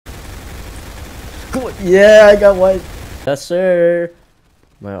Come on. Yeah, I got one. Yes, sir.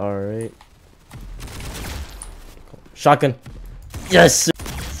 My alright. Shotgun. Yes, sir.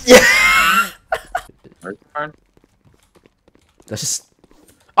 Yeah. That's just.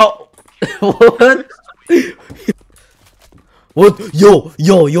 Oh. What? What?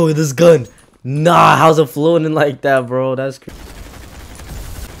 Yo, this gun. Nah, how's it floating like that, bro? That's crazy.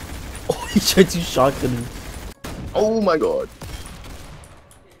 Oh, he tried to shotgun me. Oh my god.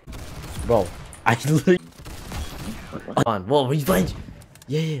 Bro, I literally. On. Whoa, he's behind you.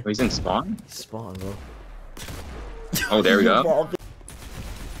 Yeah. Oh, he's in spawn? He's spawn, bro. Oh, there we go.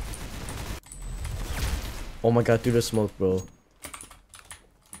 Oh my god, through the smoke, bro.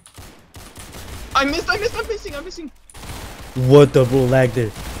 I missed, I'm missing. What the bro, lag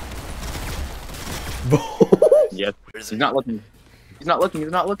there. Bro. Yes. He's not looking. He's not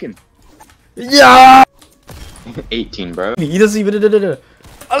looking. Yeah! 18, bro. He doesn't even.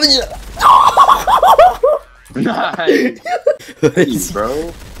 Nice. Jeez,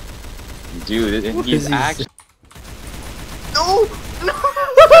 bro. Dude, he's actually. No!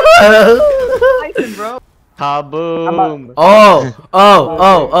 Nice, bro. Kaboom! Oh!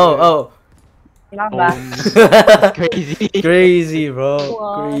 Not bad. Crazy, bro.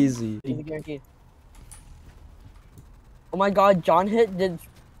 Crazy. Oh my god, John did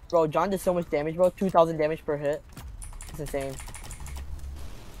so much damage, bro. 2,000 damage per hit. It's insane.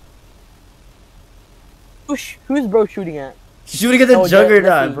 Who's bro shooting at? Shooting at the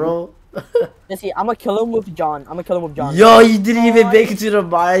juggernaut, bro. Let's see, I'm gonna kill him with John. Yo, you didn't even make it to the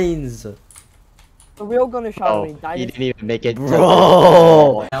mines. The real gunner shot me. You didn't even make it.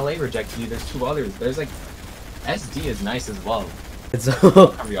 Bro. LA rejected you. There's 2 others. There's like SD is nice as well. It's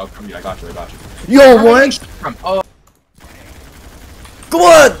I'll come you. I got you. Yo, what? Oh, come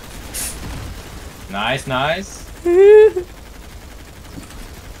on! nice.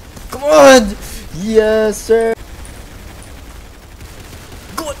 Come on! Yes, sir.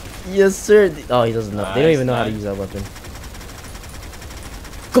 Come on! Yes, sir. Oh, he doesn't know. They don't even know how to use that weapon.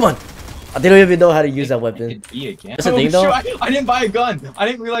 Come on! They don't even know how to use that weapon. That's the thing, though. I didn't buy a gun. I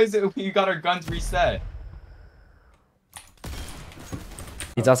didn't realize that we got our guns reset.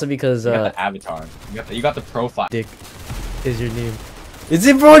 It's also because you got the avatar. You got the profile. Dick is your name. Is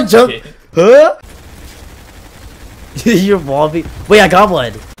it, bro? Jump? Huh? You're evolving. Wait, I got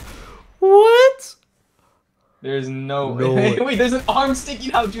one. What? There's no way. Wait, there's an arm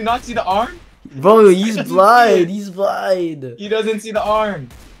sticking out. Do you not see the arm? Bro, he's blind. He's blind. He doesn't see the arm.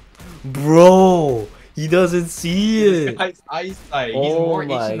 Bro, he doesn't see it. This guy's eyesight. Oh, he's more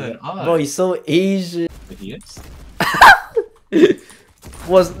Asian than us. Bro, he's so Asian. He is?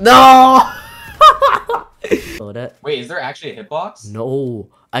 No. Oh, that. Wait, is there actually a hitbox? No,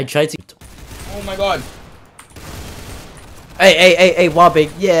 I tried to. Oh my god. Hey, Wobbing.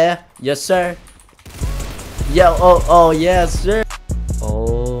 Yeah, yes, sir. Yeah, oh, yes, sir.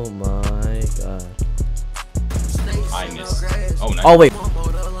 Oh my god. I missed. Oh, nice. Oh, wait.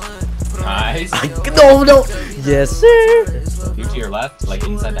 Nice. No. Yes, sir. You to your left, like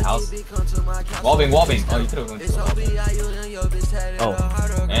inside the house. Wallbang. Oh, you could have went to the wallbang. Oh.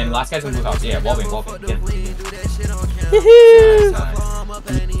 And last guy's in blue house. Yeah, wallbang. Get him.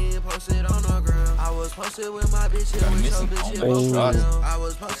 I'm missing all my shots.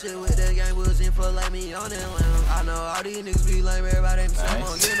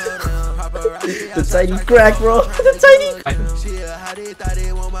 Nice. The tiny crack, bro. The tiny.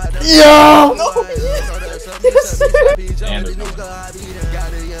 Yo! No! Yes, sir. And there's no one.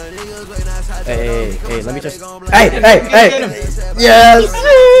 Hey, let me just. Hey! Yes!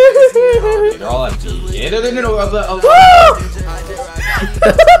 They're all empty. Yeah, no.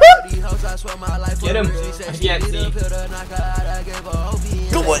 Get him. I can't see.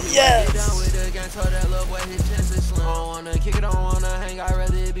 Come on, yes!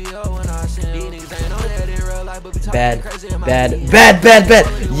 Bad.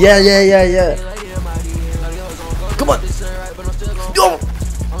 Yeah. Come on. Go.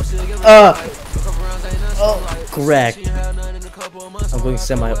 Oh, correct. I'm going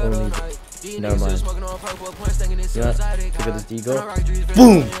semi only. Never mind. You know what? Look at this Deagle.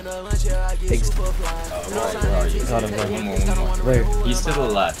 Boom! Where are you? Got him, One more. Where? He's to the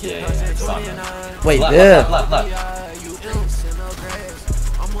left. Yeah. It's on him. Wait, Left.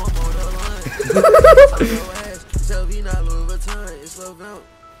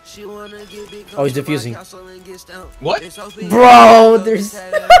 Oh, he's defusing. What? Bro, there's.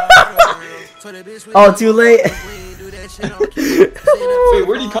 Oh, too late. Wait,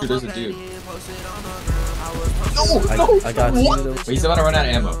 where'd he come? There's a dude. No! I got what? you. Wait, he's about to run out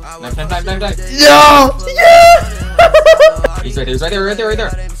of ammo. Knife. Yo! Yeah! He's right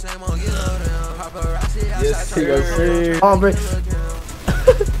there. Yes, sir. Oh, bro.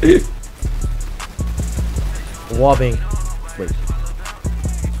 Wobbing. Wait.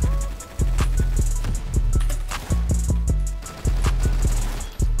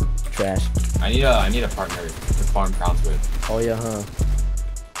 Trash. I need a partner to farm crowns with. Oh yeah, huh?